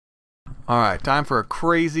Alright, time for a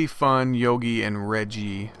crazy fun Yogi and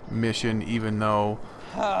Reggie mission, even though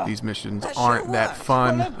these missions aren't that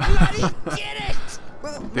fun.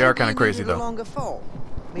 Well, They are kind of crazy, though. Longer fall.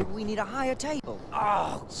 Maybe we need a higher table.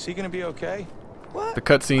 Oh, is he gonna be okay? What? The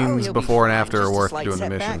cutscenes he'll be before and fine. after Just are a worth slight doing the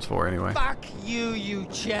setback. missions for anyway. Fuck you, you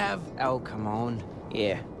chav. Oh, come on.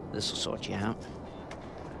 Yeah, this'll sort you out.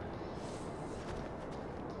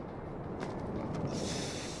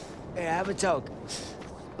 Hey, have a dog.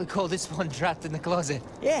 We call this one trapped in the closet.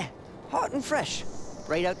 Yeah, hot and fresh.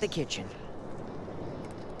 Right out the kitchen.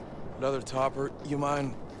 Another topper. You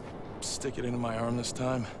mind stick it into my arm this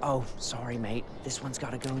time? Oh, sorry, mate. This one's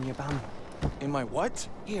gotta go in your bum. In my what?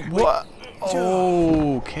 Here. What?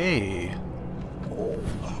 Okay.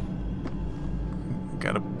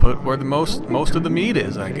 Gotta put where the most of the meat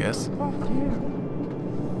is, I guess.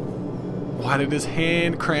 Why did his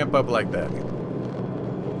hand cramp up like that?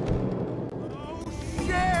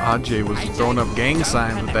 Ajay was throwing up gang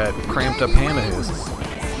signs with that cramped up hand of his.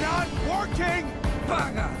 Not working.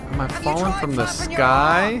 Am I falling from the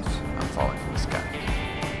sky? I'm falling from the sky.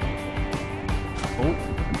 Oh.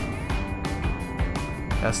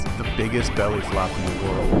 That's the biggest belly flop in the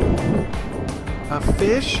world. A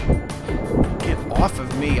fish? Get off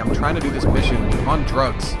of me. I'm trying to do this mission. I'm on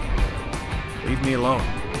drugs. Leave me alone.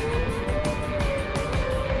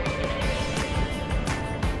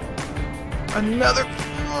 Another...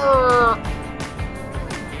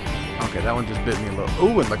 Okay, that one just bit me a little.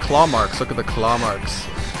 Ooh, and the claw marks. Look at the claw marks.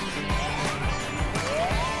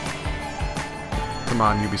 Come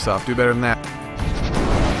on, Ubisoft. Do better than that.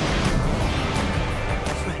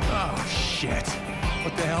 Oh shit!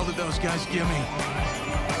 What the hell did those guys give me?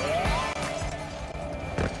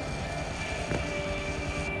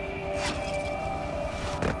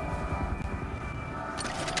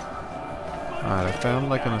 Alright, I found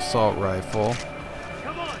like an assault rifle.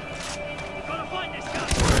 Come on. We've got to find this guy.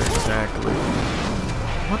 Where exactly?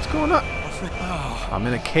 What's going on? Oh, I'm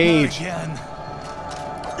in a cage. again.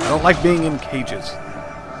 I don't like being in cages.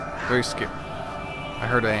 Very scary. I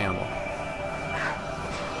heard an animal.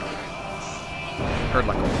 I heard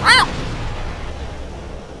like a wow.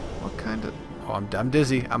 What kind of... Oh, I'm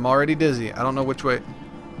dizzy. I'm already dizzy. I don't know which way.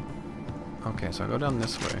 Okay, so I go down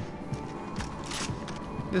this way.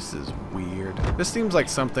 This is weird. This seems like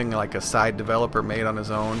something like a side developer made on his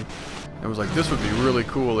own. And was like, this would be really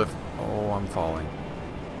cool if... Oh, I'm falling.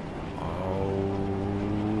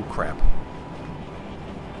 Oh, crap.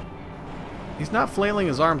 He's not flailing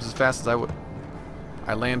his arms as fast as I would.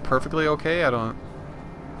 I land perfectly okay. I don't...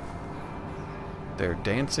 They're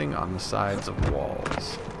dancing on the sides of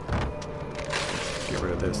walls. Get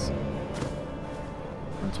rid of this.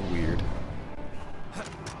 That's weird.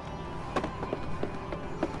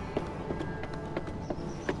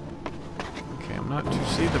 Okay, I'm not too...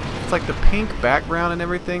 See, it's like the pink background and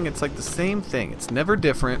everything. It's like the same thing. It's never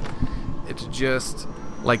different. It's just...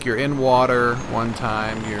 like you're in water one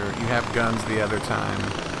time, you have guns the other time.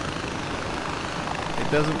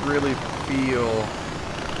 It doesn't really feel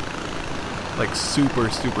like super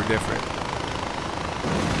different.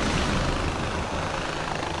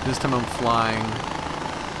 This time I'm flying.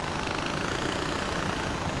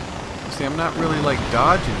 See, I'm not really like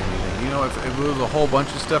dodging anything. You know, if it was a whole bunch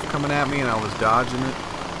of stuff coming at me and I was dodging it,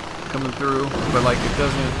 coming through, but like it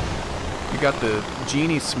doesn't. You got the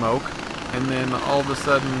genie smoke. And then all of a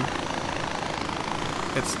sudden,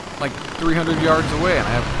 it's like 300 yards away, and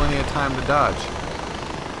I have plenty of time to dodge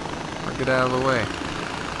or get out of the way.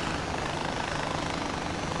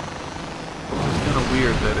 It's kind of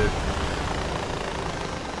weird that it,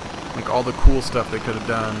 like all the cool stuff they could have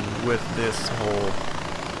done with this whole,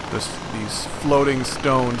 these floating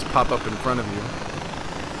stones pop up in front of you.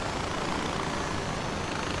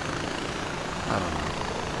 I don't know.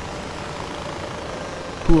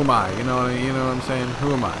 Who am I? You know what I'm saying?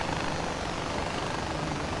 Who am I?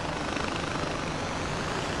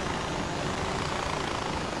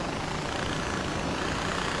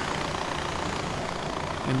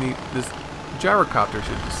 And this gyrocopter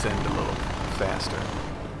should descend a little faster.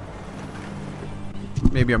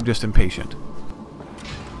 Maybe I'm just impatient.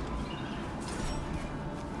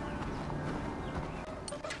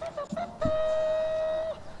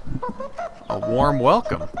 A warm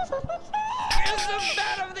welcome.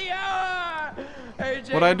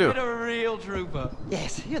 What'd I do? A real trooper.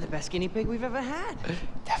 Yes, you're the best guinea pig we've ever had.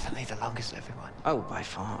 Definitely the longest living one. Oh, by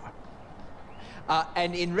far.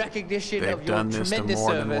 And in recognition They've of your done this to tremendous more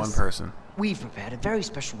service, than one person. We've prepared a very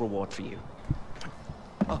special reward for you.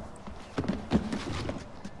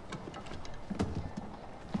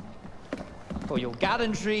 for your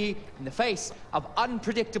gallantry in the face of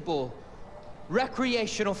unpredictable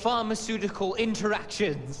recreational pharmaceutical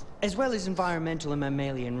interactions, As well as environmental and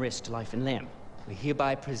mammalian risk to life and limb. we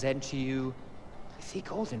hereby present to you the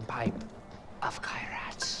golden pipe of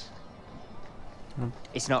Kyrat.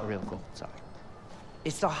 It's not real gold, sorry.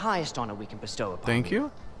 It's the highest honor we can bestow upon Thank you.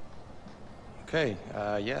 Okay,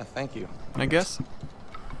 yeah, thank you. I guess.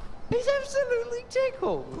 He's absolutely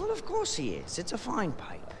tickled. Well, of course he is. It's a fine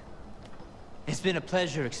pipe. It's been a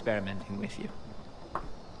pleasure experimenting with you.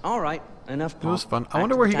 All right, enough. It was pomp. fun. I Back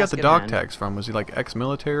wonder to where he got task the at dog hand. tags from. Was he like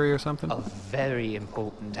ex-military or something? A very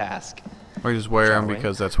important task. Or he just wear them Shall we?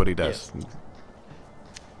 because that's what he does? Yes.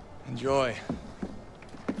 Enjoy.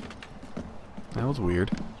 That was weird.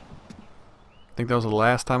 I think that was the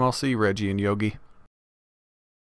last time I'll see Reggie and Yogi.